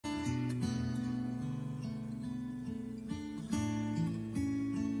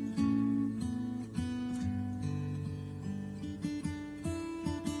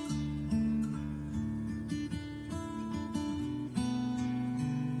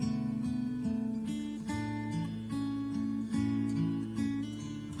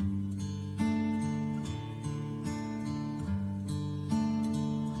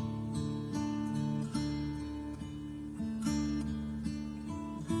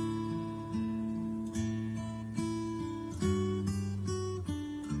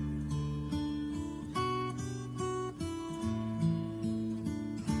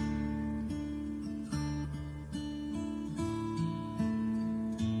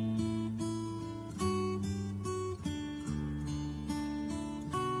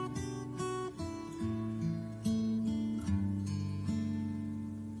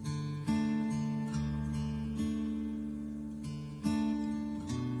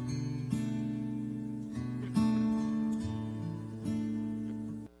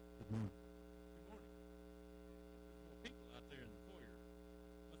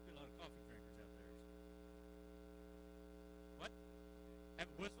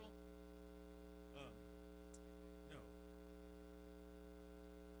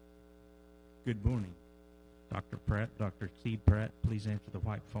Good morning. Dr. Pratt, Dr. Steve Pratt, please answer the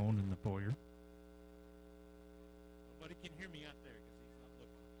white phone in the foyer. Nobody can hear me out there because he's not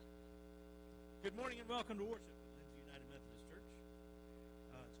looking. Good morning and welcome to worship at Lindsay United Methodist Church.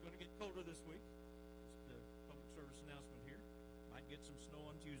 It's going to get colder this week. Just a public service announcement here. Might get some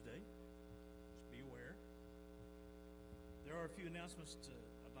snow on Tuesday. Just be aware. There are a few announcements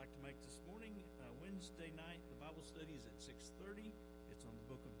I'd like to make this morning. Wednesday night, the Bible study is at 6:30. It's on the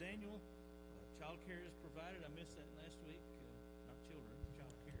book of Daniel. Child care is provided. I missed that last week. Not children,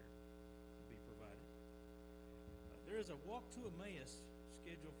 child care will be provided. There is a walk to Emmaus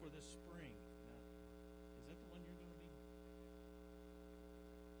scheduled for this spring. Now, is that the one you're going to be?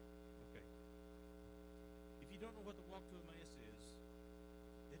 Okay. If you don't know what the walk to Emmaus is,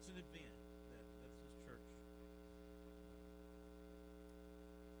 it's an event that Methodist Church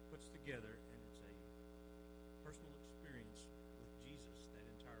puts together, and it's a personal experience with Jesus that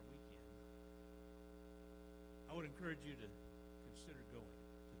entire weekend. I would encourage you to consider going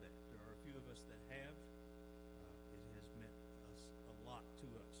to that. There are a few of us that have. It has meant a lot to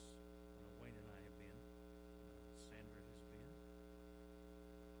us. Wayne and I have been. Sandra has been.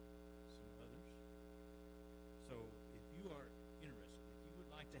 Some others. So if you are interested, if you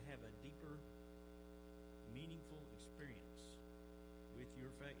would like to have a deeper, meaningful experience with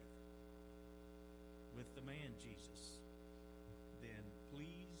your faith, with the man Jesus, then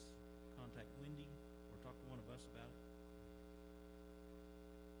please contact Wendee or talk to one of us about it.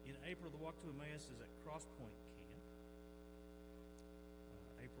 In April, the Walk to Emmaus is at Cross Point Camp.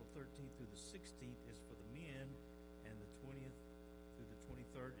 April 13th through the 16th is for the men, and the 20th through the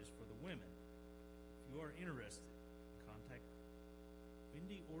 23rd is for the women. If you are interested, contact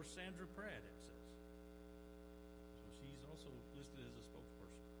Wendee or Sandra Pratt, it says. So she's also listed as a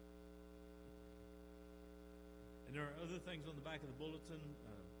spokesperson. And there are other things on the back of the bulletin,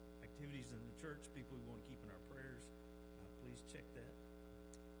 activities in the church, people we want to keep in our prayers. Please check that.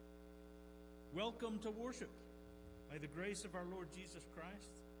 Welcome to worship. May the grace of our Lord Jesus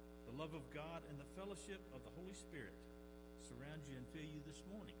Christ, the love of God, and the fellowship of the Holy Spirit surround you and fill you this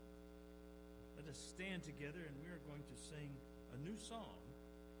morning. Let us stand together, and we are going to sing a new song.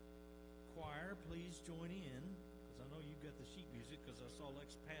 Choir, please join in, because I know you've got the sheet music, because I saw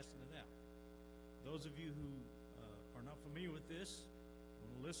Lex passing it out. Those of you who are not familiar with this,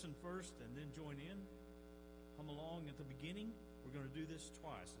 want to listen first and then join in, hum along at the beginning. We're going to do this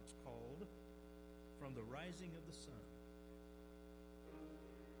twice. It's called From the Rising of the Sun.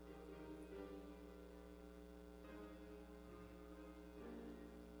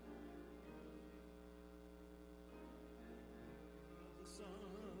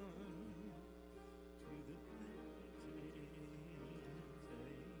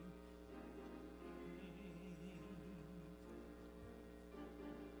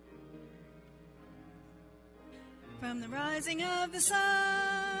 From the rising of the sun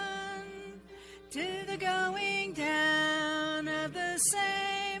to the going down of the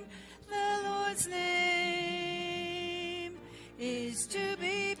same, the Lord's name is to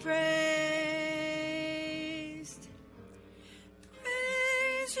be praised.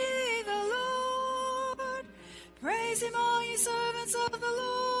 Praise ye the Lord, praise him all ye servants of the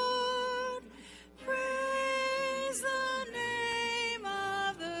Lord, praise the name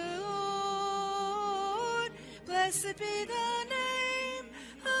of the Lord, blessed be the name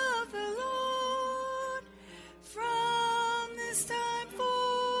of the Lord, from this time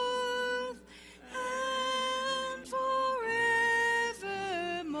forth and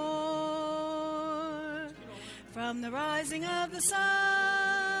forevermore. From the rising of the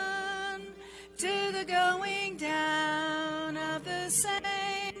sun to the going down of the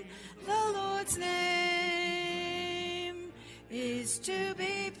same, the Lord's name is to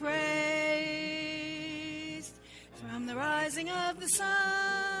be praised. From the rising of the sun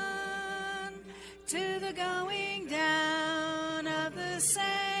to the going down of the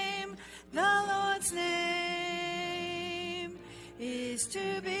same, the Lord's name is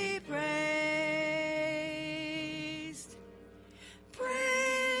to be praised.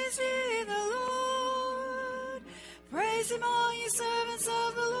 Praise ye the Lord, praise him all ye servants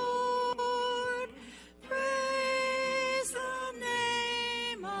of the Lord, praise the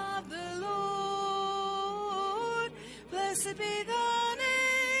name of the Lord, blessed be the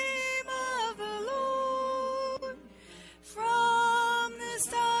name of the Lord, from this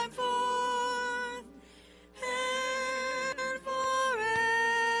time forth and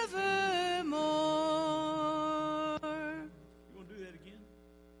forevermore. You want to do that again?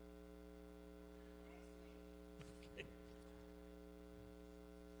 Okay.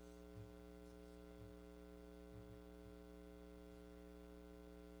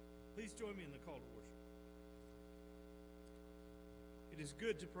 Please Please join me in the call to worship. It is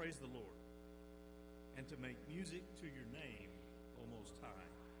good to praise the Lord and to make music to your name, O Most High.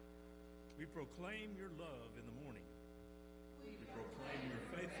 We proclaim your love in the morning. We proclaim your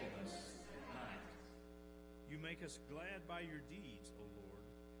faithfulness at night. You make us glad by your deeds, O Lord,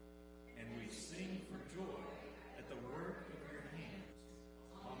 and we sing for joy at the work of your hands.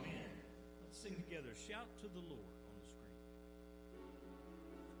 Amen. Let's sing together. Shout to the Lord on the screen.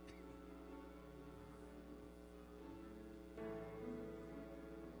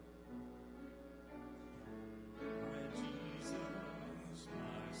 My Jesus,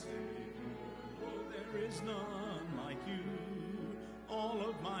 my Savior, Lord, there is none like you. All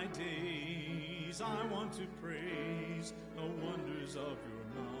of my days I want to praise the wonders of your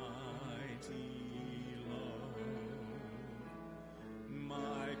mighty love.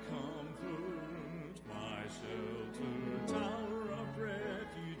 My comfort, my shelter, tower of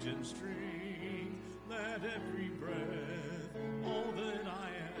refuge and strength, let every breath, all that I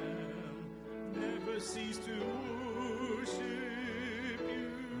am, never cease to worship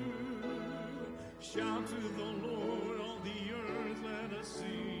you. Shout to the Lord, all the earth, let us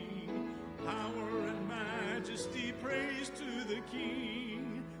sing. Power and majesty, praise to the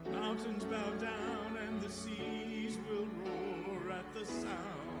King. Mountains bow down and the seas will roar at the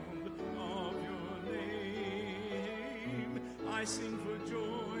sound of your name. I sing for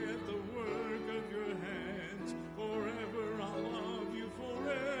joy at the work of your hands. Forever I'll love you,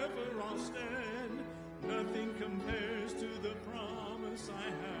 forever I'll stand. Nothing compares to the promise I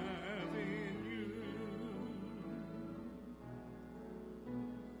have in you.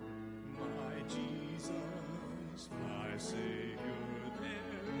 My Jesus, my Savior,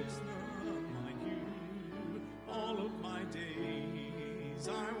 there is none like you. All of my days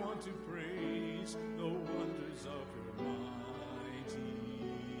I want to praise the wonders of your mighty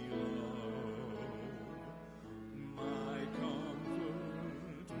love. My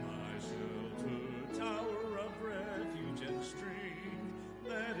comfort, my shelter, tower of refuge and strength,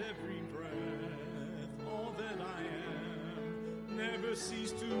 let every breath, all that I am, never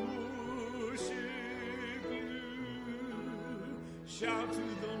cease to worship you. Shout to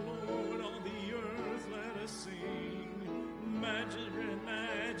the Lord, all the earth, let us sing.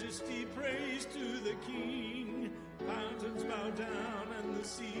 Majesty, praise to the King. Mountains bow down and the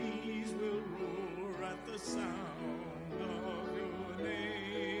seas will roar at the sound of your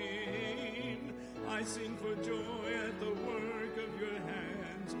name. I sing for joy at the work of your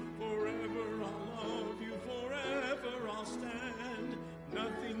hands. Forever I'll love you, forever I'll stand.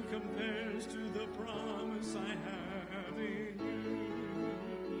 Nothing compares to the promise I have in you.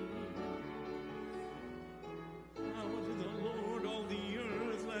 Power to the Lord, all the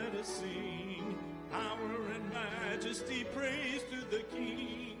earth, let us sing. Power and majesty, praise to the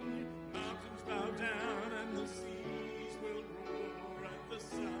King. Mountains bow down and the seas will roar at the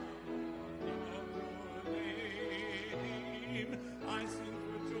sound of your name. I sing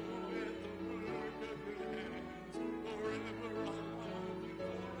for joy at the work of your hands. Forever I'll love you,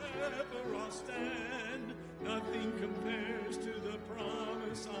 forever I'll stand. Nothing compares to the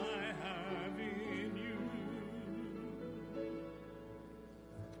promise I have in you.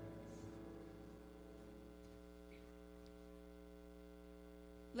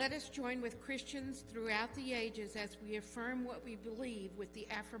 Let us join with Christians throughout the ages as we affirm what we believe with the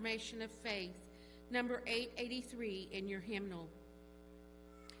affirmation of faith, number 883 in your hymnal.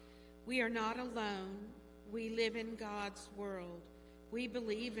 We are not alone. We live in God's world. We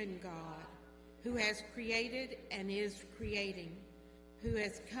believe in God, who has created and is creating, who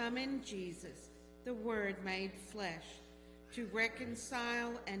has come in Jesus, the Word made flesh, to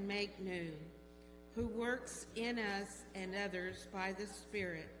reconcile and make new, who works in us and others by the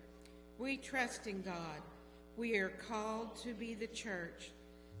Spirit. We trust in God. We are called to be the church,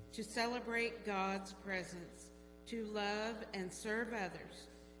 to celebrate God's presence, to love and serve others,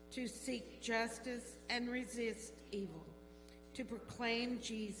 to seek justice and resist evil, to proclaim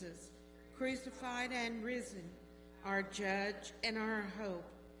Jesus, crucified and risen, our judge and our hope,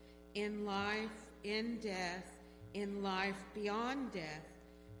 in life, in death, in life beyond death.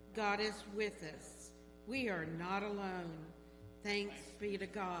 God is with us. We are not alone. Thanks be to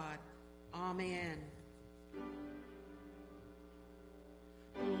God. Amen.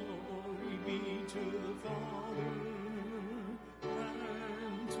 Glory be to the Father,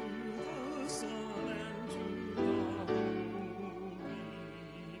 and to the Son, and to the Holy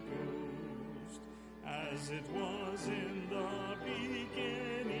Ghost, as it was in the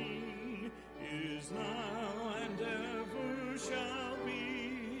beginning, is now, and ever shall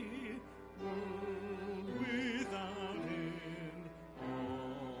be, world without end.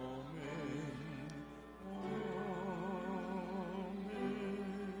 Amen.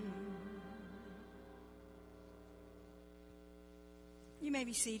 You may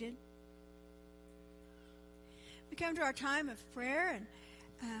be seated. We come to our time of prayer,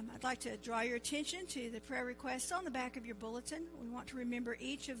 and I'd like to draw your attention to the prayer requests on the back of your bulletin. We want to remember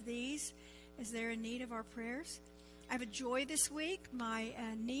each of these as they're in need of our prayers. I have a joy this week. My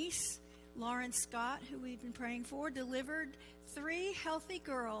niece, Lauren Scott, who we've been praying for, delivered 3 healthy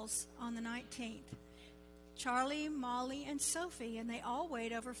girls on the 19th. Charlie, Molly, and Sophie, and they all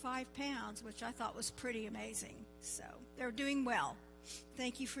weighed over 5 pounds, which I thought was pretty amazing. So they're doing well.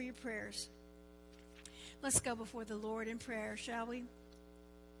 Thank you for your prayers. Let's go before the Lord in prayer, shall we?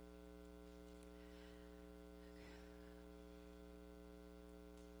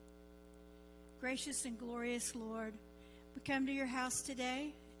 Gracious and glorious Lord, we come to your house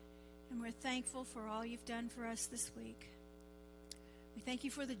today, and we're thankful for all you've done for us this week. We thank you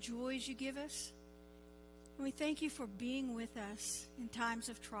for the joys you give us, and we thank you for being with us in times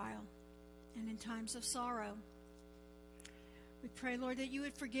of trial and in times of sorrow. We pray, Lord, that you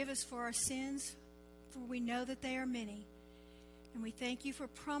would forgive us for our sins, for we know that they are many. And we thank you for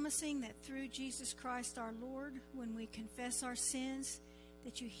promising that through Jesus Christ our Lord, when we confess our sins,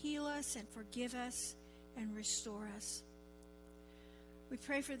 that you heal us and forgive us and restore us. We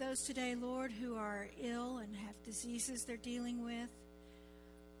pray for those today, Lord, who are ill and have diseases they're dealing with.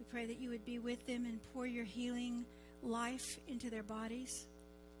 We pray that you would be with them and pour your healing life into their bodies.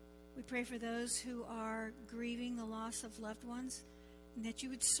 We pray for those who are grieving the loss of loved ones, and that you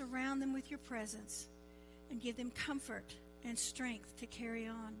would surround them with your presence and give them comfort and strength to carry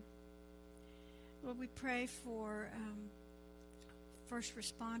on. Lord, we pray for first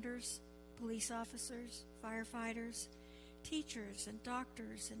responders, police officers, firefighters, teachers and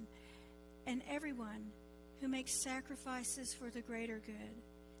doctors, and everyone who makes sacrifices for the greater good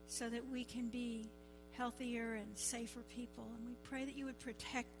so that we can be healthier and safer people. And we pray that you would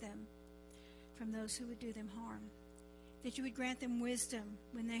protect them from those who would do them harm, that you would grant them wisdom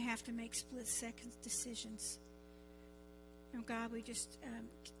when they have to make split-second decisions. And God, we just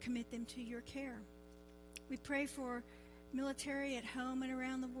commit them to your care. We pray for military at home and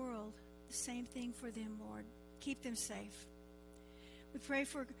around the world. The same thing for them, Lord. Keep them safe. We pray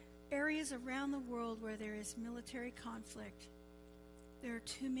for areas around the world where there is military conflict. There are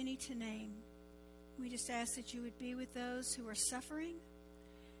too many to name. We just ask that you would be with those who are suffering,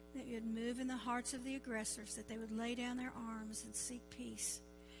 that you would move in the hearts of the aggressors, that they would lay down their arms and seek peace,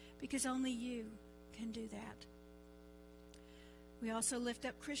 because only you can do that. We also lift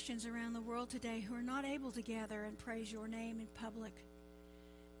up Christians around the world today who are not able to gather and praise your name in public.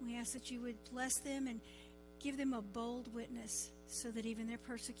 We ask that you would bless them and give them a bold witness so that even their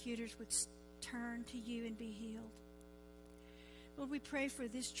persecutors would turn to you and be healed. Lord, we pray for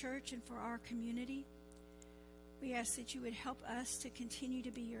this church and for our community. We ask that you would help us to continue to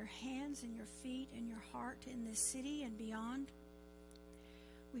be your hands and your feet and your heart in this city and beyond.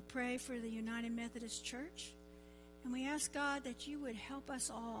 We pray for the United Methodist Church, and we ask, God, that you would help us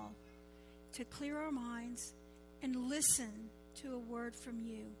all to clear our minds and listen to a word from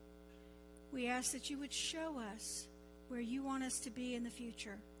you. We ask that you would show us where you want us to be in the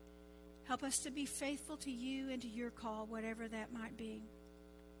future. Help us to be faithful to you and to your call, whatever that might be.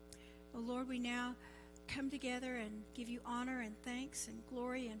 Oh, Lord, we now come together and give you honor and thanks and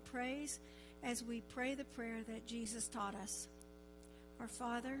glory and praise as we pray the prayer that Jesus taught us. Our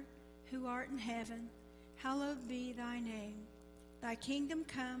Father, who art in heaven, hallowed be thy name. Thy kingdom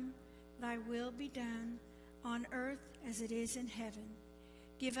come, thy will be done, on earth as it is in heaven.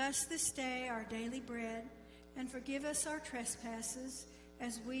 Give us this day our daily bread, and forgive us our trespasses,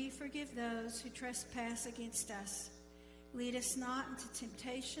 as we forgive those who trespass against us. Lead us not into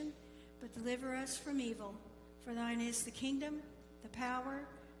temptation, but deliver us from evil. For thine is the kingdom, the power,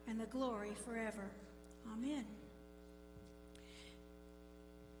 and the glory forever. Amen.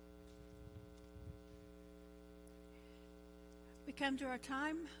 We come to our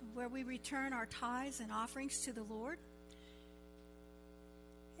time where we return our tithes and offerings to the Lord.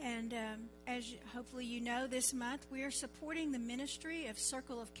 And as hopefully you know, this month we are supporting the ministry of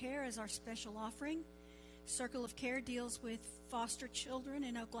Circle of Care as our special offering. Circle of Care deals with foster children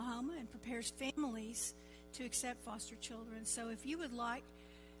in Oklahoma and prepares families to accept foster children. So if you would like,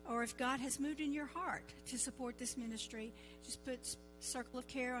 or if God has moved in your heart to support this ministry, just put Circle of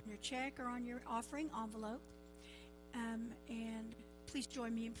Care on your check or on your offering envelope. And please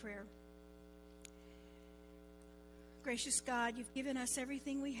join me in prayer. Gracious God, you've given us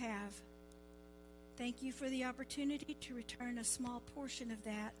everything we have. Thank you for the opportunity to return a small portion of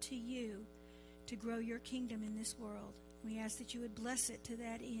that to you to grow your kingdom in this world. We ask that you would bless it to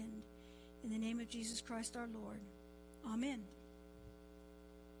that end. In the name of Jesus Christ our Lord. Amen.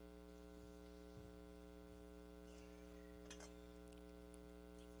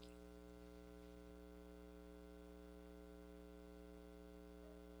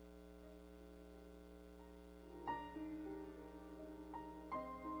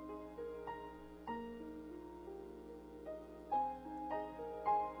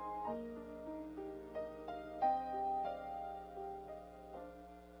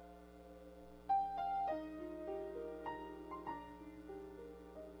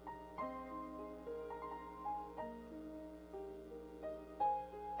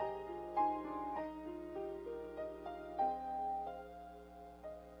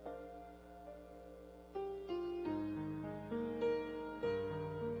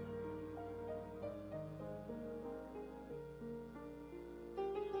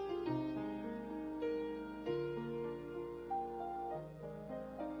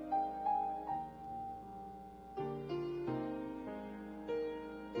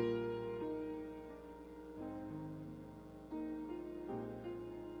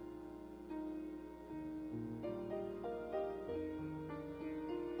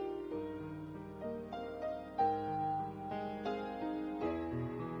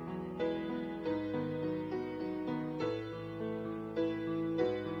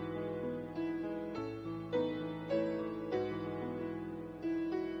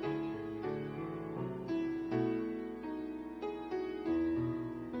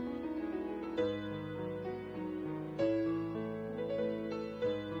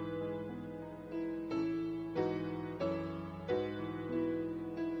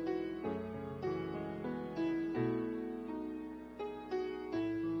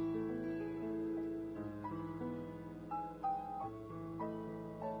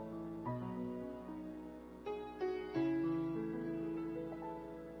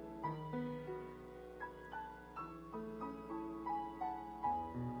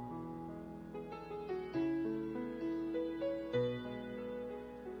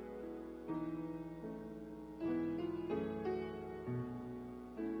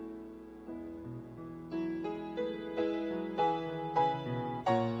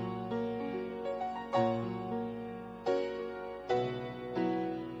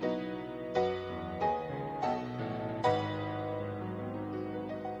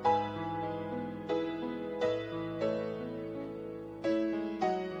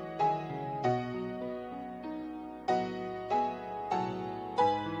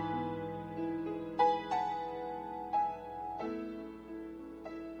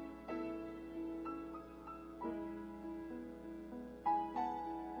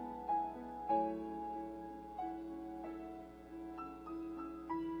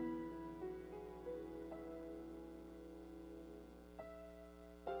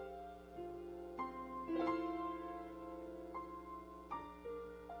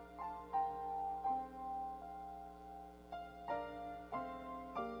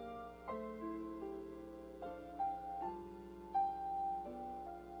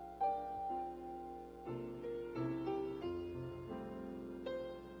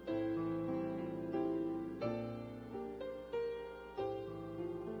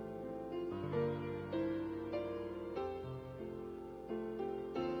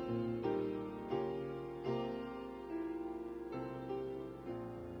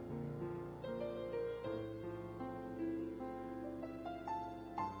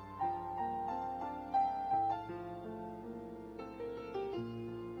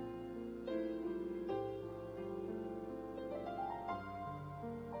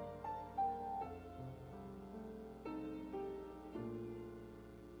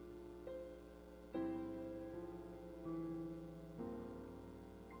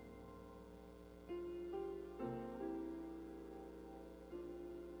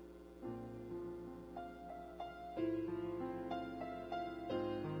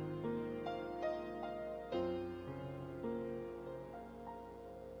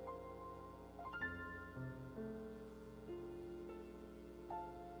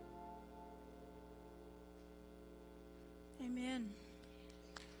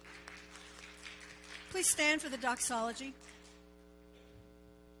 Please stand for the doxology.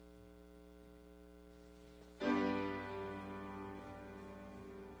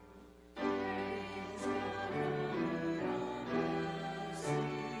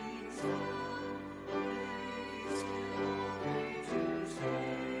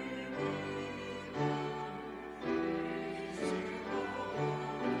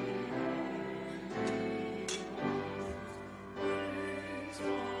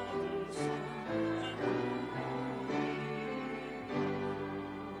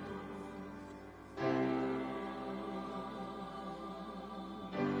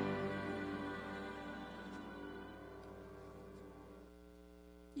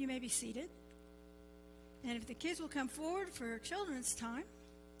 You may be seated. And if the kids will come forward for children's time.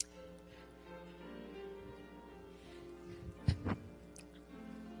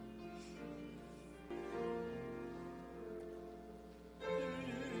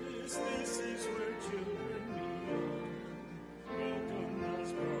 This is where children belong. Welcome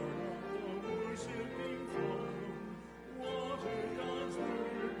as part of the worshiping throng. Water, God's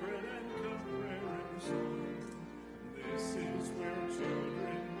word, bread and cup, prayer and song. This is where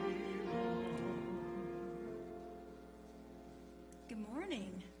children belong. Good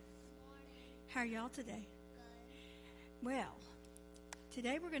morning. How are y'all today? Well,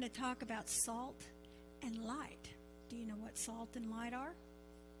 today we're going to talk about salt and light. Do you know what salt and light are?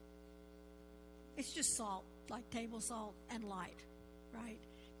 It's just salt, like table salt and light, right?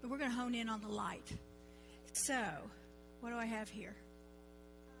 But we're going to hone in on the light. So, what do I have here?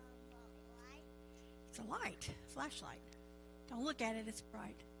 It's a light, flashlight. Don't look at it, it's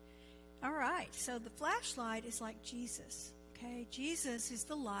bright. All right, so the flashlight is like Jesus, okay? Jesus is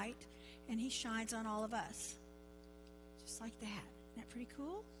the light, and he shines on all of us, just like that. Isn't that pretty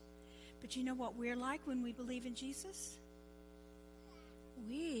cool? But you know what we're like when we believe in Jesus?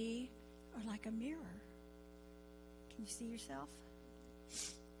 We are like a mirror. Can you see yourself?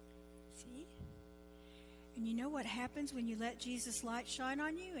 See? And you know what happens when you let Jesus' light shine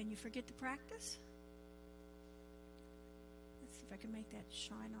on you and you forget to practice? Let's see if I can make that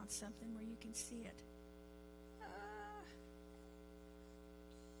shine on something where you can see it.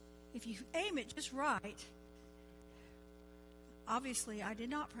 If you aim it just right, obviously I did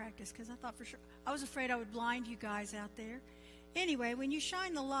not practice because I thought for sure, I was afraid I would blind you guys out there. Anyway, when you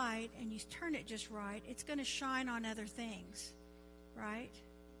shine the light and you turn it just right, it's going to shine on other things, right?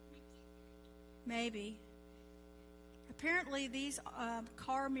 Maybe. Apparently these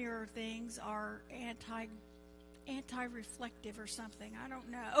car mirror things are anti-reflective or something. I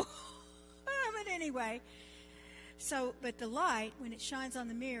don't know. But anyway, but the light, when it shines on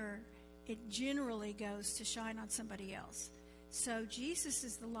the mirror, it generally goes to shine on somebody else. So Jesus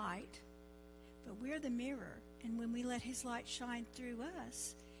is the light, but we're the mirror. And when we let his light shine through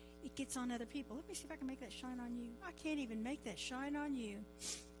us, it gets on other people. Let me see if I can make that shine on you. I can't even make that shine on you.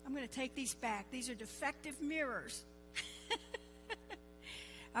 I'm going to take these back. These are defective mirrors.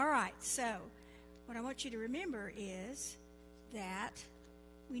 All right, so what I want you to remember is that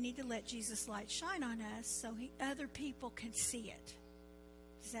we need to let Jesus' light shine on us so other people can see it.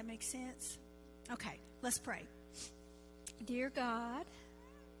 Does that make sense? Okay, let's pray. Dear God,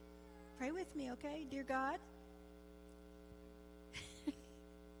 pray with me, okay? Dear God,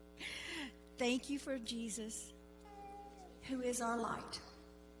 thank you for Jesus, who is our light.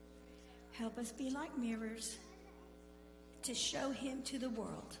 Help us be like mirrors to show him to the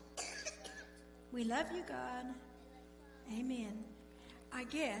world. We love you, God. Amen. I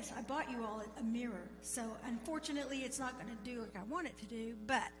guess I bought you all a mirror, so unfortunately it's not going to do what I want it to do,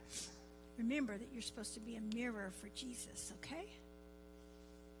 but remember that you're supposed to be a mirror for Jesus, okay?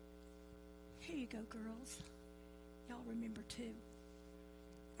 Here you go, girls. Y'all remember too.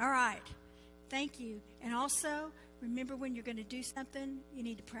 All right. Thank you. And also, remember when you're going to do something, you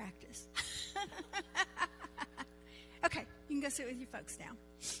need to practice. Okay, you can go sit with your folks now.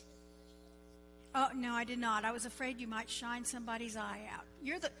 Oh, no, I did not. I was afraid you might shine somebody's eye out.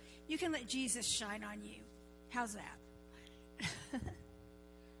 You can let Jesus shine on you. How's that?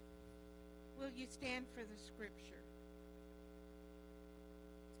 Will you stand for the scripture?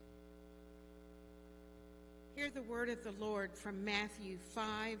 Hear the word of the Lord from Matthew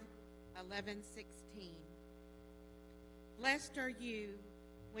 5:11-16. Blessed are you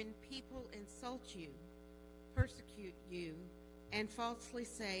when people insult you, persecute you, and falsely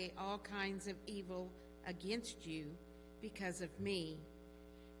say all kinds of evil against you because of me.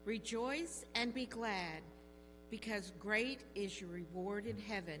 Rejoice and be glad, because great is your reward in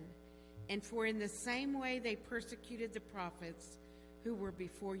heaven. And for in the same way they persecuted the prophets who were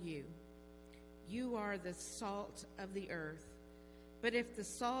before you. You are the salt of the earth. But if the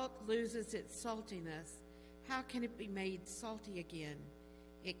salt loses its saltiness, how can it be made salty again?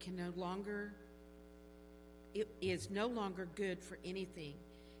 It is no longer good for anything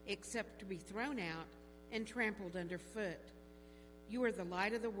except to be thrown out and trampled underfoot. You are the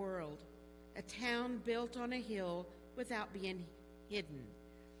light of the world, a town built on a hill without being hidden.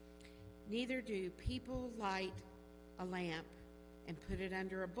 Neither do people light a lamp and put it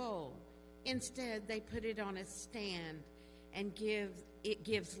under a bowl. Instead, they put it on a stand and it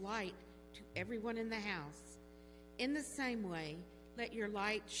gives light to everyone in the house. In the same way, let your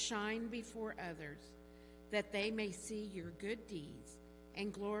light shine before others, that they may see your good deeds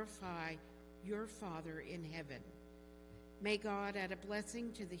and glorify your Father in heaven. May God add a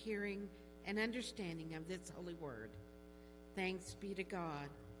blessing to the hearing and understanding of this holy word. Thanks be to God.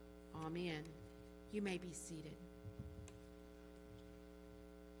 Amen. You may be seated.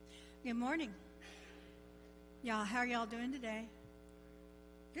 Good morning. Y'all, how are y'all doing today?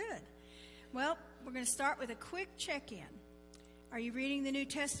 Good. Well, we're going to start with a quick check-in. Are you reading the New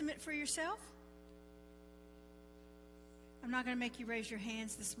Testament for yourself? I'm not going to make you raise your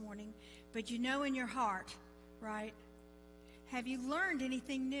hands this morning, but you know in your heart, right? Have you learned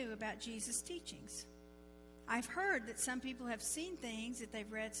anything new about Jesus' teachings? I've heard that some people have seen things that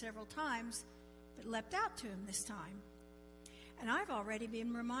they've read several times, but leapt out to them this time. And I've already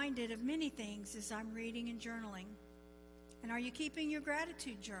been reminded of many things as I'm reading and journaling. And are you keeping your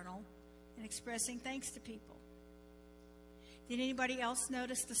gratitude journal and expressing thanks to people? Did anybody else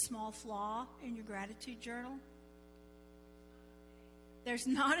notice the small flaw in your gratitude journal? There's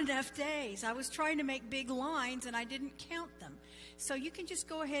not enough days. I was trying to make big lines and I didn't count them. So you can just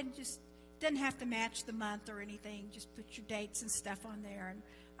go ahead and doesn't have to match the month or anything. Just put your dates and stuff on there and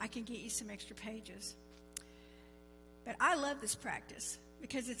I can get you some extra pages. But I love this practice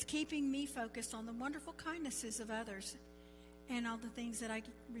because it's keeping me focused on the wonderful kindnesses of others and all the things that I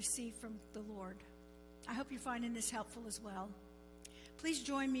receive from the Lord. I hope you're finding this helpful as well. Please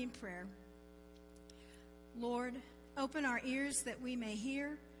join me in prayer. Lord, open our ears that we may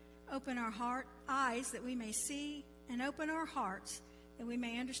hear, open our eyes that we may see, and open our hearts that we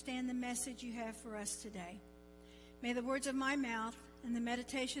may understand the message you have for us today. May the words of my mouth and the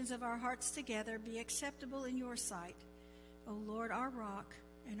meditations of our hearts together be acceptable in your sight, O Lord, our rock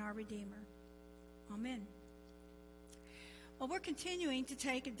and our Redeemer. Amen. Well, we're continuing to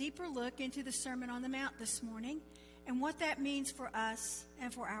take a deeper look into the Sermon on the Mount this morning and what that means for us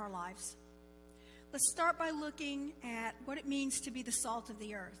and for our lives. Let's start by looking at what it means to be the salt of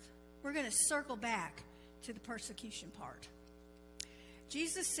the earth. We're going to circle back to the persecution part.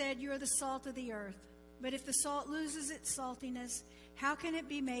 Jesus said, "You are the salt of the earth, but if the salt loses its saltiness, how can it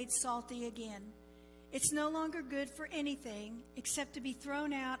be made salty again? It's no longer good for anything except to be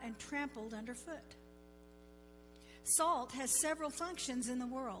thrown out and trampled underfoot." Salt has several functions in the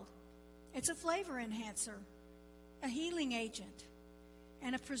world. It's a flavor enhancer, a healing agent,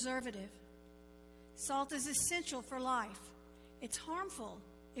 and a preservative. Salt is essential for life. It's harmful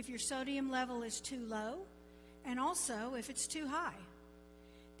if your sodium level is too low and also if it's too high.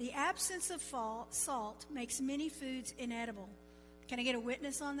 The absence of salt makes many foods inedible. Can I get a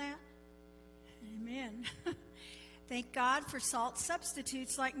witness on that? Amen. Thank God for salt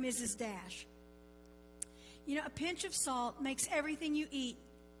substitutes like Mrs. Dash. You know, a pinch of salt makes everything you eat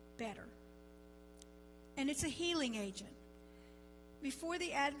better. And it's a healing agent. Before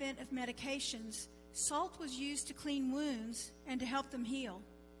the advent of medications, salt was used to clean wounds and to help them heal.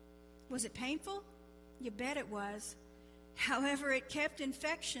 Was it painful? You bet it was. However, it kept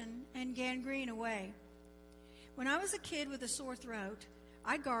infection and gangrene away. When I was a kid with a sore throat,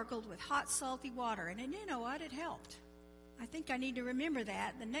 I gargled with hot, salty water, and you know what? It helped. I think I need to remember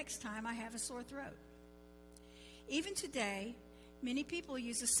that the next time I have a sore throat. Even today, many people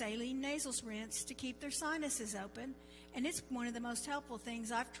use a saline nasal rinse to keep their sinuses open, and it's one of the most helpful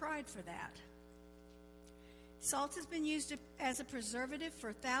things I've tried for that. Salt has been used as a preservative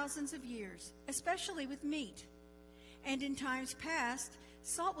for thousands of years, especially with meat. And in times past,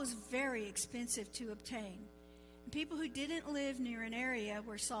 salt was very expensive to obtain. And people who didn't live near an area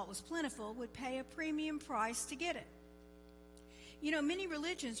where salt was plentiful would pay a premium price to get it. You know, many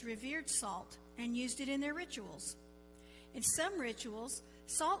religions revered salt and used it in their rituals. In some rituals,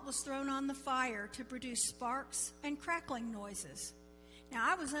 salt was thrown on the fire to produce sparks and crackling noises. Now,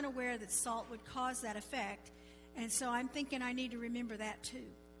 I was unaware that salt would cause that effect, and so I'm thinking I need to remember that too.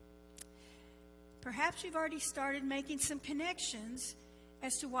 Perhaps you've already started making some connections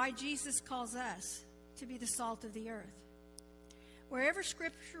as to why Jesus calls us to be the salt of the earth. Wherever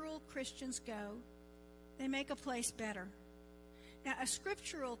scriptural Christians go, they make a place better. Now, a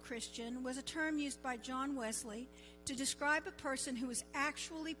scriptural Christian was a term used by John Wesley to describe a person who was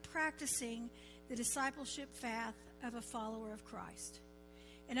actually practicing the discipleship path of a follower of Christ.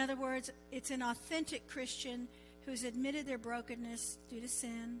 In other words, it's an authentic Christian who's admitted their brokenness due to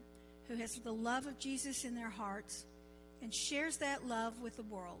sin, who has the love of Jesus in their hearts, and shares that love with the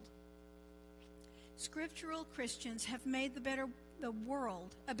world. Scriptural Christians have made the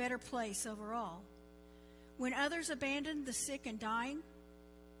world a better place overall. When others abandoned the sick and dying,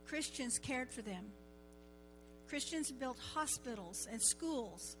 Christians cared for them. Christians built hospitals and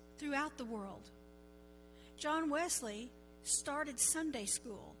schools throughout the world. John Wesley started Sunday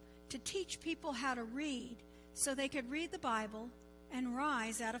school to teach people how to read so they could read the Bible and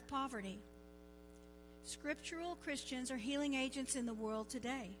rise out of poverty. Scriptural Christians are healing agents in the world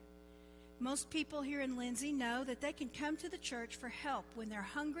today. Most people here in Lindsay know that they can come to the church for help when they're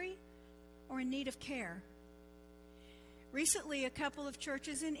hungry or in need of care. Recently, a couple of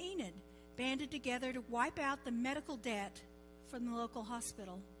churches in Enid banded together to wipe out the medical debt from the local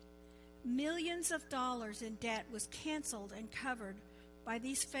hospital. Millions of dollars in debt was canceled and covered by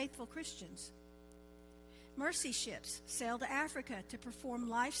these faithful Christians. Mercy ships sail to Africa to perform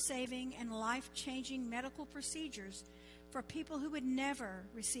life-saving and life-changing medical procedures for people who would never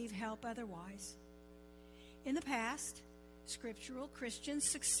receive help otherwise. In the past, scriptural Christians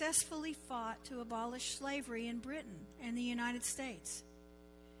successfully fought to abolish slavery in Britain and the United States.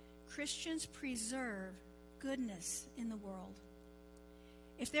 Christians preserve goodness in the world.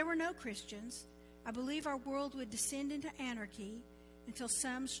 If there were no Christians, I believe our world would descend into anarchy until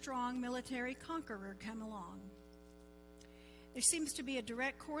some strong military conqueror come along. There seems to be a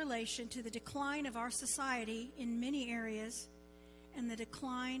direct correlation to the decline of our society in many areas and the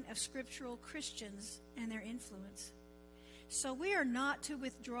decline of scriptural Christians and their influence. So we are not to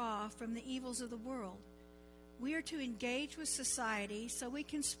withdraw from the evils of the world. We are to engage with society so we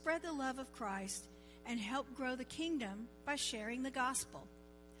can spread the love of Christ and help grow the kingdom by sharing the gospel.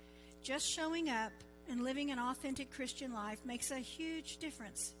 Just showing up and living an authentic Christian life makes a huge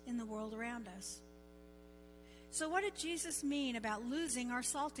difference in the world around us. So what did Jesus mean about losing our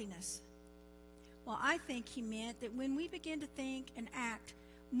saltiness? Well, I think he meant that when we begin to think and act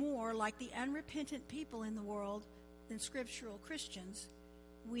more like the unrepentant people in the world than scriptural Christians,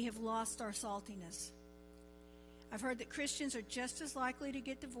 we have lost our saltiness. I've heard that Christians are just as likely to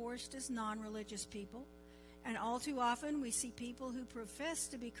get divorced as non-religious people, and all too often we see people who profess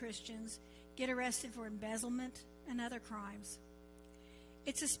to be Christians get arrested for embezzlement and other crimes.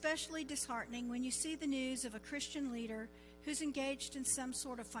 It's especially disheartening when you see the news of a Christian leader who's engaged in some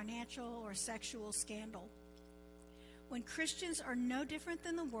sort of financial or sexual scandal. When Christians are no different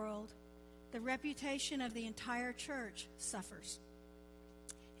than the world, the reputation of the entire church suffers.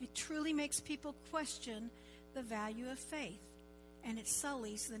 It truly makes people question the value of faith, and it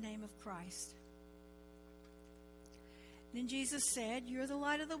sullies the name of Christ. Then Jesus said, "You're the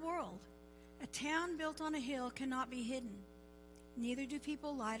light of the world. A town built on a hill cannot be hidden. Neither do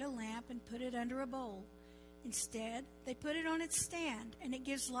people light a lamp and put it under a bowl. Instead, they put it on its stand, and it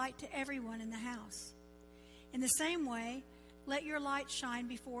gives light to everyone in the house. In the same way, let your light shine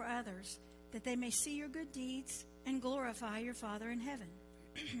before others, that they may see your good deeds and glorify your Father in heaven."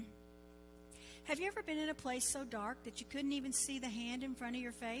 Have you ever been in a place so dark that you couldn't even see the hand in front of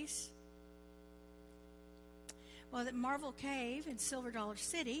your face? Well, at Marvel Cave in Silver Dollar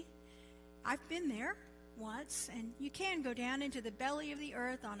City, I've been there once, and you can go down into the belly of the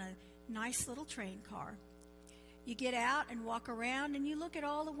earth on a nice little train car. You get out and walk around, and you look at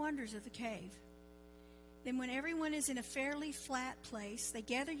all the wonders of the cave. Then when everyone is in a fairly flat place, they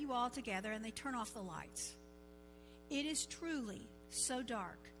gather you all together and they turn off the lights. It is truly so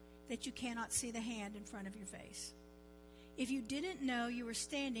dark that you cannot see the hand in front of your face. If you didn't know you were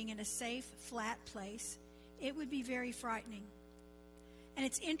standing in a safe, flat place, it would be very frightening. And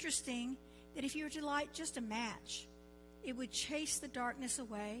it's interesting that if you were to light just a match, it would chase the darkness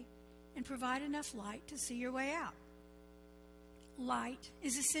away and provide enough light to see your way out. Light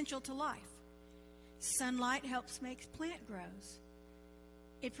is essential to life. Sunlight helps make plant grows.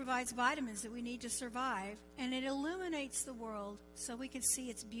 It provides vitamins that we need to survive, and it illuminates the world so we can see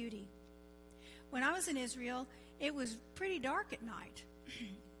its beauty. When I was in Israel, it was pretty dark at night.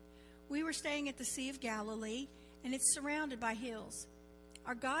 We were staying at the Sea of Galilee, and it's surrounded by hills.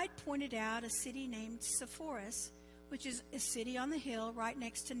 Our guide pointed out a city named Sepphoris, which is a city on the hill right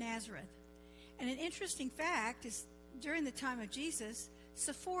next to Nazareth. And an interesting fact is, during the time of Jesus,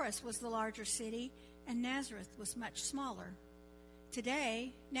 Sepphoris was the larger city, and Nazareth was much smaller.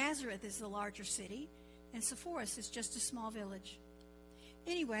 Today, Nazareth is the larger city, and Sepphoris is just a small village.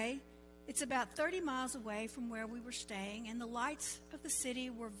 Anyway, It's about 30 miles away from where we were staying, and the lights of the city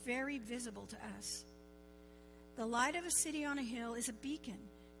were very visible to us. The light of a city on a hill is a beacon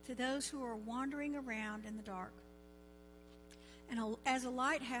to those who are wandering around in the dark. And as a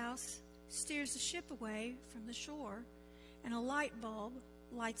lighthouse steers the ship away from the shore, and a light bulb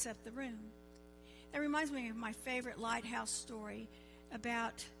lights up the room. That reminds me of my favorite lighthouse story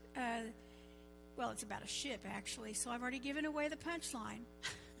about, it's about a ship, actually, so I've already given away the punchline.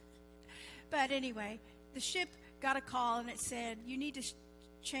 But anyway, the ship got a call, and it said, you need to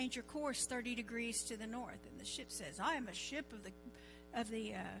change your course 30 degrees to the north. And the ship says, I am a ship of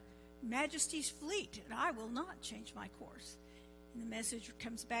the Majesty's fleet, and I will not change my course. And the message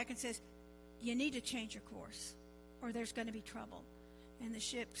comes back and says, you need to change your course, or there's going to be trouble. And the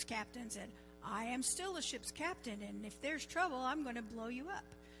ship's captain said, I am still a ship's captain, and if there's trouble, I'm going to blow you up.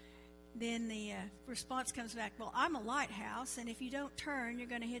 Then the response comes back, well, I'm a lighthouse, and if you don't turn, you're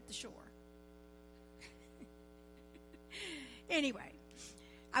going to hit the shore. Anyway,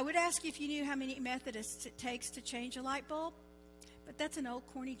 I would ask you if you knew how many Methodists it takes to change a light bulb, but that's an old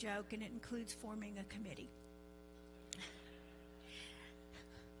corny joke, and it includes forming a committee.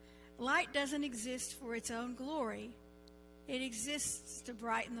 Light doesn't exist for its own glory. It exists to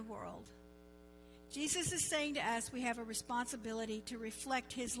brighten the world. Jesus is saying to us we have a responsibility to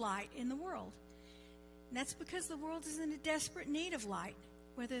reflect his light in the world. And that's because the world is in a desperate need of light,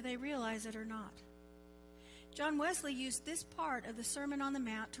 whether they realize it or not. John Wesley used this part of the Sermon on the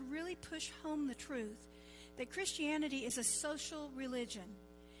Mount to really push home the truth that Christianity is a social religion,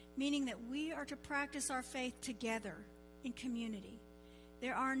 meaning that we are to practice our faith together in community.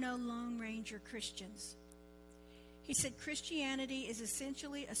 There are no Lone Ranger Christians. He said Christianity is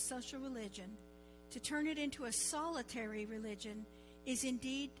essentially a social religion. To turn it into a solitary religion is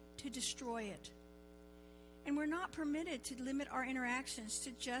indeed to destroy it. And we're not permitted to limit our interactions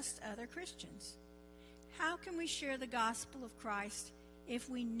to just other Christians. How can we share the gospel of Christ if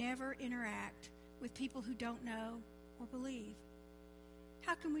we never interact with people who don't know or believe?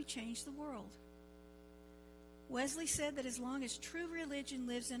 How can we change the world? Wesley said that as long as true religion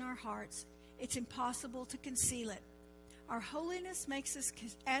lives in our hearts, it's impossible to conceal it. Our holiness makes us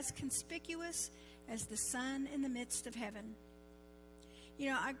as conspicuous as the sun in the midst of heaven.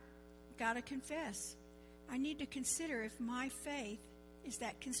 I got to confess, I need to consider if my faith is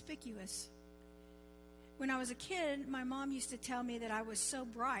that conspicuous. When I was a kid, my mom used to tell me that I was so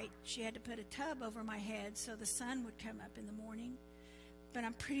bright, she had to put a tub over my head so the sun would come up in the morning. But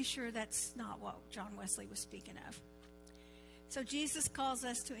I'm pretty sure that's not what John Wesley was speaking of. So Jesus calls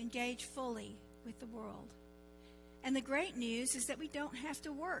us to engage fully with the world. And the great news is that we don't have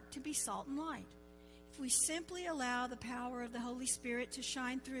to work to be salt and light. If we simply allow the power of the Holy Spirit to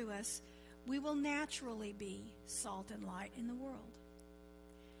shine through us, we will naturally be salt and light in the world.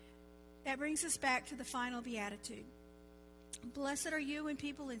 That brings us back to the final beatitude. Blessed are you when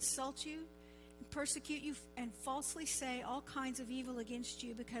people insult you and persecute you and falsely say all kinds of evil against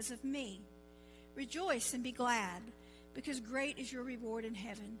you because of me. Rejoice and be glad, because great is your reward in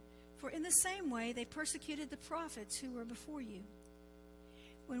heaven. For in the same way they persecuted the prophets who were before you.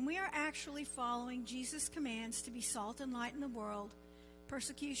 When we are actually following Jesus' commands to be salt and light in the world,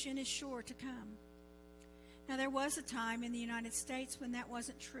 persecution is sure to come. Now, there was a time in the United States when that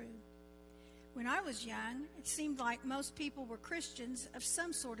wasn't true. When I was young, it seemed like most people were Christians of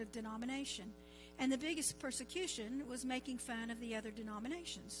some sort of denomination, and the biggest persecution was making fun of the other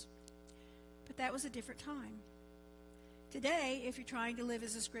denominations. But that was a different time. Today, if you're trying to live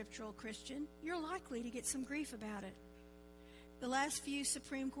as a scriptural Christian, you're likely to get some grief about it. The last few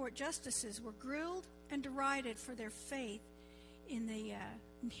Supreme Court justices were grilled and derided for their faith in the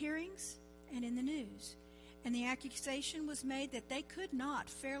hearings and in the news. And the accusation was made that they could not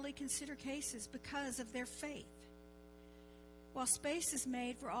fairly consider cases because of their faith. While space is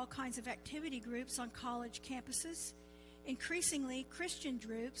made for all kinds of activity groups on college campuses, increasingly Christian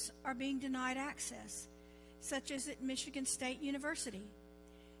groups are being denied access, such as at Michigan State University.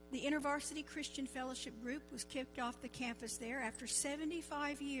 The InterVarsity Christian Fellowship Group was kicked off the campus there after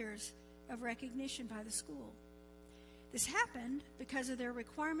 75 years of recognition by the school. This happened because of their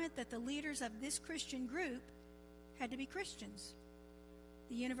requirement that the leaders of this Christian group had to be Christians.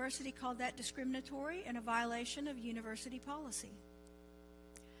 The university called that discriminatory and a violation of university policy.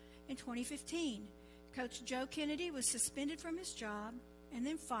 In 2015, Coach Joe Kennedy was suspended from his job and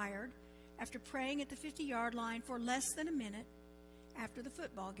then fired after praying at the 50-yard line for less than a minute after the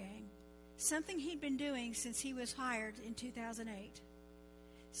football game, something he'd been doing since he was hired in 2008.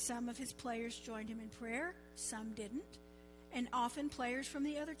 Some of his players joined him in prayer, some didn't, and often players from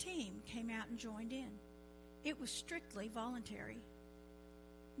the other team came out and joined in. It was strictly voluntary.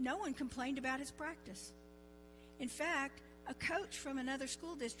 No one complained about his practice. In fact, a coach from another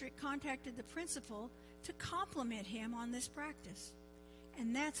school district contacted the principal to compliment him on this practice.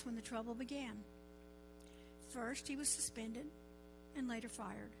 And that's when the trouble began. First, he was suspended and later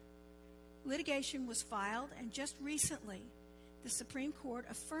fired. Litigation was filed, and just recently, the Supreme Court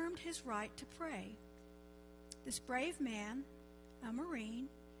affirmed his right to pray. This brave man, a Marine,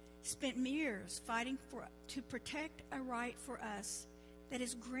 spent years fighting to protect a right for us that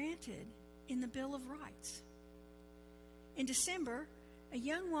is granted in the Bill of Rights. In December, a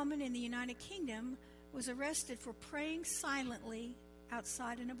young woman in the United Kingdom was arrested for praying silently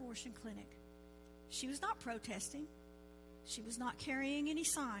outside an abortion clinic. She was not protesting. She was not carrying any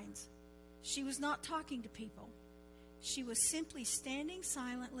signs. She was not talking to people. She was simply standing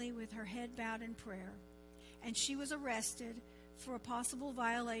silently with her head bowed in prayer. And she was arrested for a possible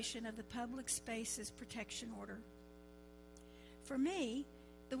violation of the Public Spaces Protection Order. For me,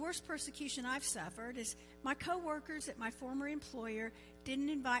 the worst persecution I've suffered is my coworkers at my former employer didn't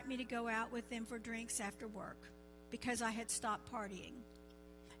invite me to go out with them for drinks after work because I had stopped partying.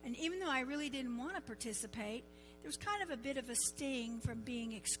 And even though I really didn't want to participate, there was kind of a bit of a sting from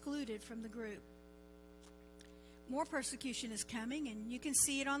being excluded from the group. More persecution is coming, and you can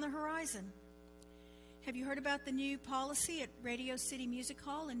see it on the horizon. Have you heard about the new policy at Radio City Music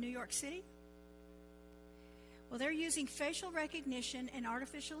Hall in New York City? Well, they're using facial recognition and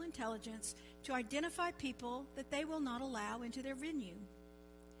artificial intelligence to identify people that they will not allow into their venue.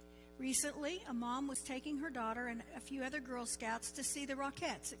 Recently, a mom was taking her daughter and a few other Girl Scouts to see the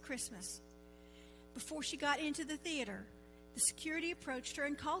Rockettes at Christmas. Before she got into the theater, the security approached her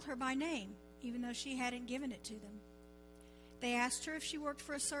and called her by name, even though she hadn't given it to them. They asked her if she worked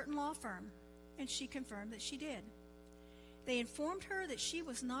for a certain law firm, and she confirmed that she did. They informed her that she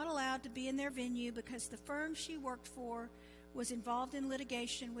was not allowed to be in their venue because the firm she worked for was involved in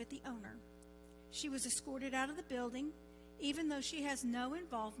litigation with the owner. She was escorted out of the building, even though she has no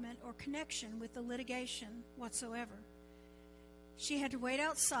involvement or connection with the litigation whatsoever. She had to wait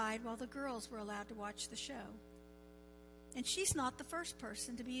outside while the girls were allowed to watch the show. And she's not the first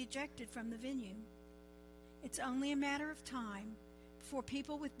person to be ejected from the venue. It's only a matter of time before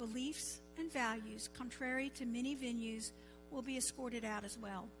people with beliefs and values contrary to many venues will be escorted out as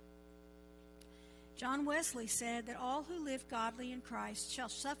well. John Wesley said that all who live godly in Christ shall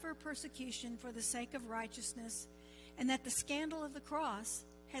suffer persecution for the sake of righteousness, and that the scandal of the cross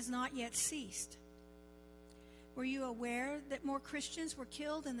has not yet ceased. Were you aware that more Christians were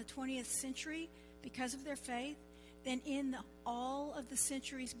killed in the 20th century because of their faith than in all of the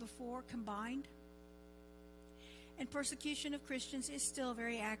centuries before combined? And persecution of Christians is still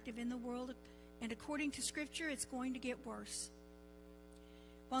very active in the world, and according to Scripture, it's going to get worse.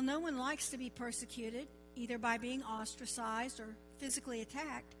 While no one likes to be persecuted, either by being ostracized or physically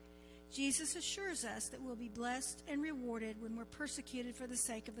attacked, Jesus assures us that we'll be blessed and rewarded when we're persecuted for the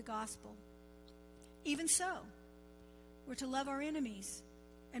sake of the gospel. Even so, we're to love our enemies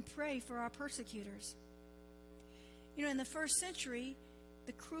and pray for our persecutors. You know, in the first century,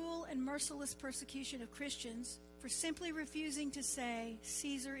 the cruel and merciless persecution of Christians for simply refusing to say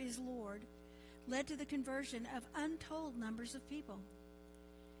Caesar is Lord led to the conversion of untold numbers of people.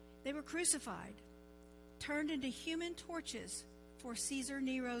 They were crucified, turned into human torches for Caesar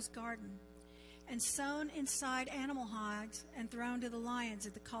Nero's garden, and sewn inside animal hides and thrown to the lions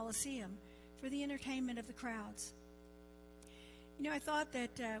at the Colosseum for the entertainment of the crowds. You know, I thought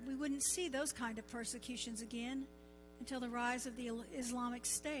that we wouldn't see those kind of persecutions again until the rise of the Islamic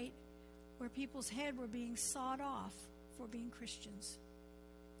State, where people's heads were being sawed off for being Christians.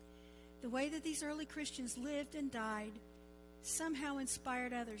 The way that these early Christians lived and died somehow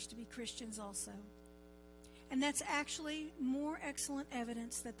inspired others to be Christians also. And that's actually more excellent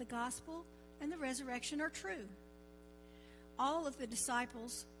evidence that the gospel and the resurrection are true. All of the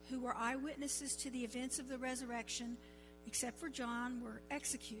disciples who were eyewitnesses to the events of the resurrection, except for John, were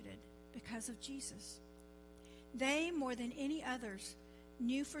executed because of Jesus. They, more than any others,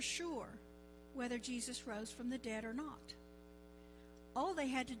 knew for sure whether Jesus rose from the dead or not. All they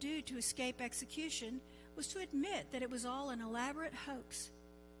had to do to escape execution was to admit that it was all an elaborate hoax.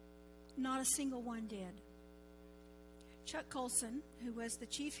 Not a single one did. Chuck Colson, who was the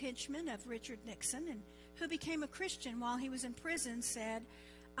chief henchman of Richard Nixon and who became a Christian while he was in prison, said,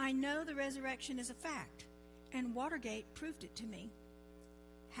 "I know the resurrection is a fact, and Watergate proved it to me."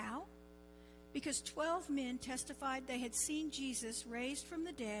 How? Because 12 men testified they had seen Jesus raised from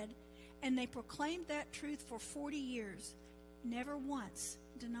the dead, and they proclaimed that truth for 40 years, never once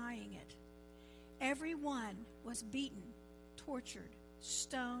denying it. Every one was beaten, tortured,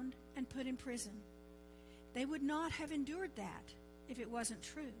 stoned, and put in prison. They would not have endured that if it wasn't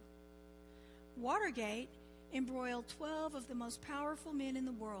true. Watergate embroiled 12 of the most powerful men in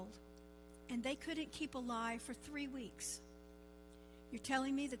the world, and they couldn't keep alive for 3 weeks. You're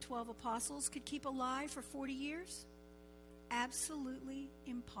telling me the 12 apostles could keep alive for 40 years? Absolutely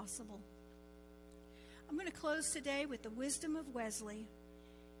impossible. I'm going to close today with the wisdom of Wesley.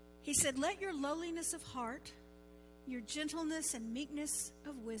 He said, "Let your lowliness of heart, your gentleness and meekness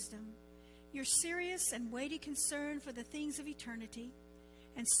of wisdom, your serious and weighty concern for the things of eternity,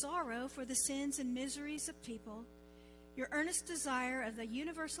 and sorrow for the sins and miseries of people, your earnest desire of the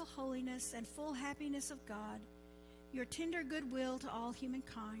universal holiness and full happiness of God, your tender goodwill to all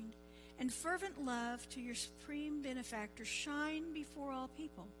humankind, and fervent love to your supreme benefactor shine before all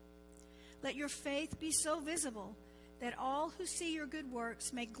people. Let your faith be so visible that all who see your good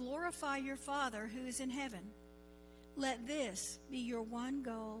works may glorify your Father who is in heaven. Let this be your one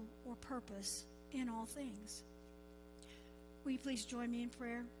goal or purpose in all things." Will you please join me in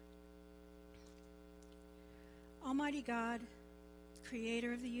prayer? Almighty God,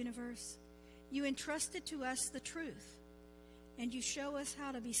 creator of the universe, you entrusted to us the truth, and you show us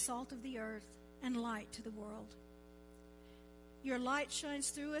how to be salt of the earth and light to the world. Your light shines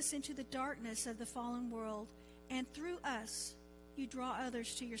through us into the darkness of the fallen world, and through us, you draw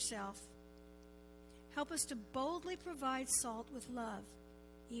others to yourself. Help us to boldly provide salt with love,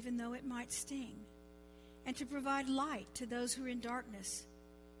 even though it might sting, and to provide light to those who are in darkness,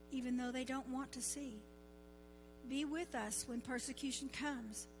 even though they don't want to see. Be with us when persecution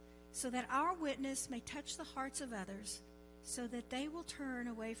comes, so that our witness may touch the hearts of others, so that they will turn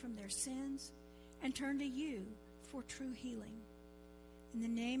away from their sins and turn to you for true healing. In the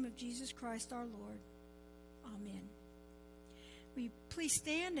name of Jesus Christ our Lord, amen. Will you please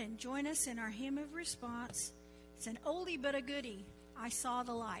stand and join us in our hymn of response? It's an oldie but a goodie, "I Saw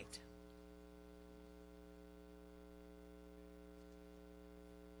the Light."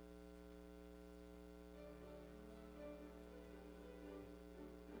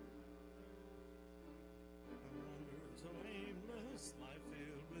 So aimless, life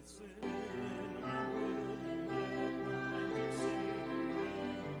filled with sin, our world I could see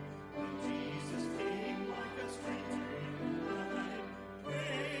when Jesus came like a stranger in the night.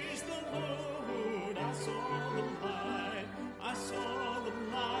 Praise the Lord, I saw the light, I saw the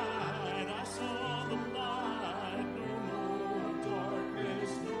light, I saw the light. No more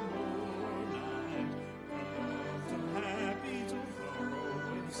darkness, no more night. So happy to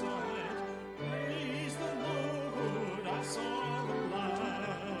sorrow inside. Praise the Lord, I saw the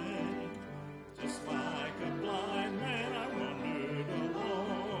light. Just like a blind man, I wandered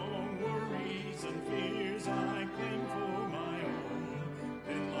along. Worries and fears I claimed for my own.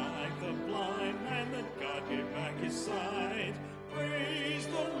 Then like the blind man that God gave back his sight. Praise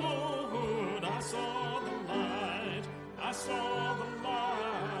the Lord, I saw the light. I saw the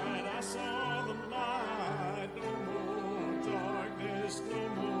light, I saw the light. No more darkness, no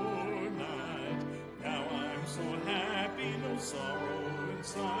more night. Now I'm so happy, no sorrow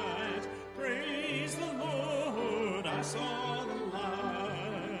inside. Praise the Lord, I saw the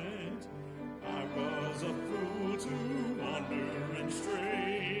light. I was a fool to wander and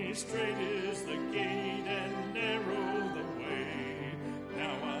stray. Straight is the gate and narrow the way.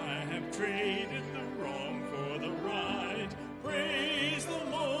 Now I have traded the wrong for the right. Praise the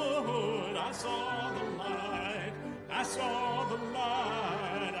Lord, I saw the light. I saw the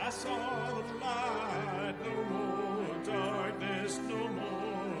light, I saw the light. No more darkness, no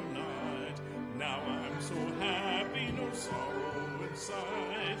more night. Now I'm so happy, no sorrow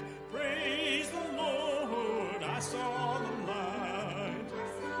inside. Praise the Lord, I saw the light.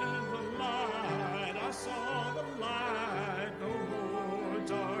 And the light, I saw the light. No more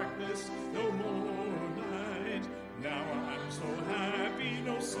darkness, no more night. Now I'm so happy,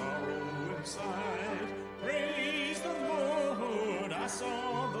 no sorrow inside. Praise the Lord, I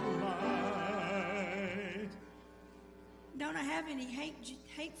saw the light. Don't I have any Hank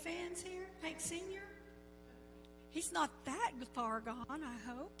fans here? Hank Sr.? He's not that far gone, I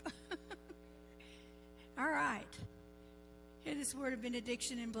hope. All right. Hear this word of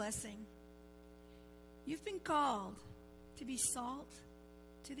benediction and blessing. You've been called to be salt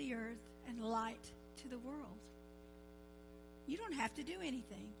to the earth and light to the world. You don't have to do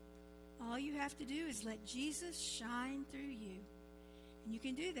anything. All you have to do is let Jesus shine through you. And you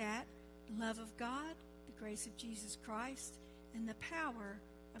can do that in the love of God, the grace of Jesus Christ, and the power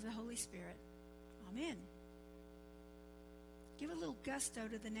of the Holy Spirit. Amen. Give a little gusto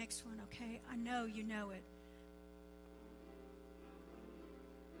to the next one, okay? I know you know it.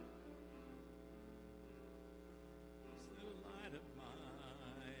 This little light of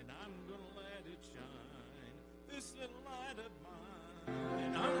mine, I'm gonna let it shine. This little light of mine.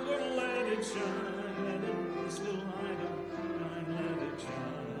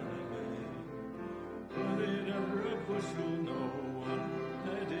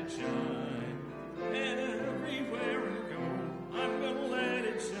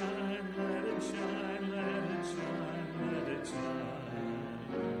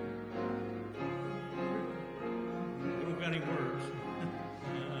 rhyming words.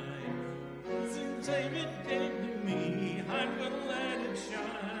 David gave to me, I'm gonna let it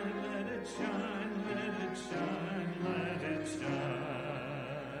shine, let it shine, let it shine, let it shine.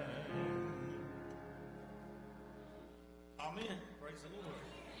 Amen. Praise the Lord.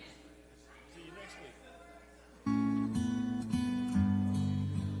 See you next week.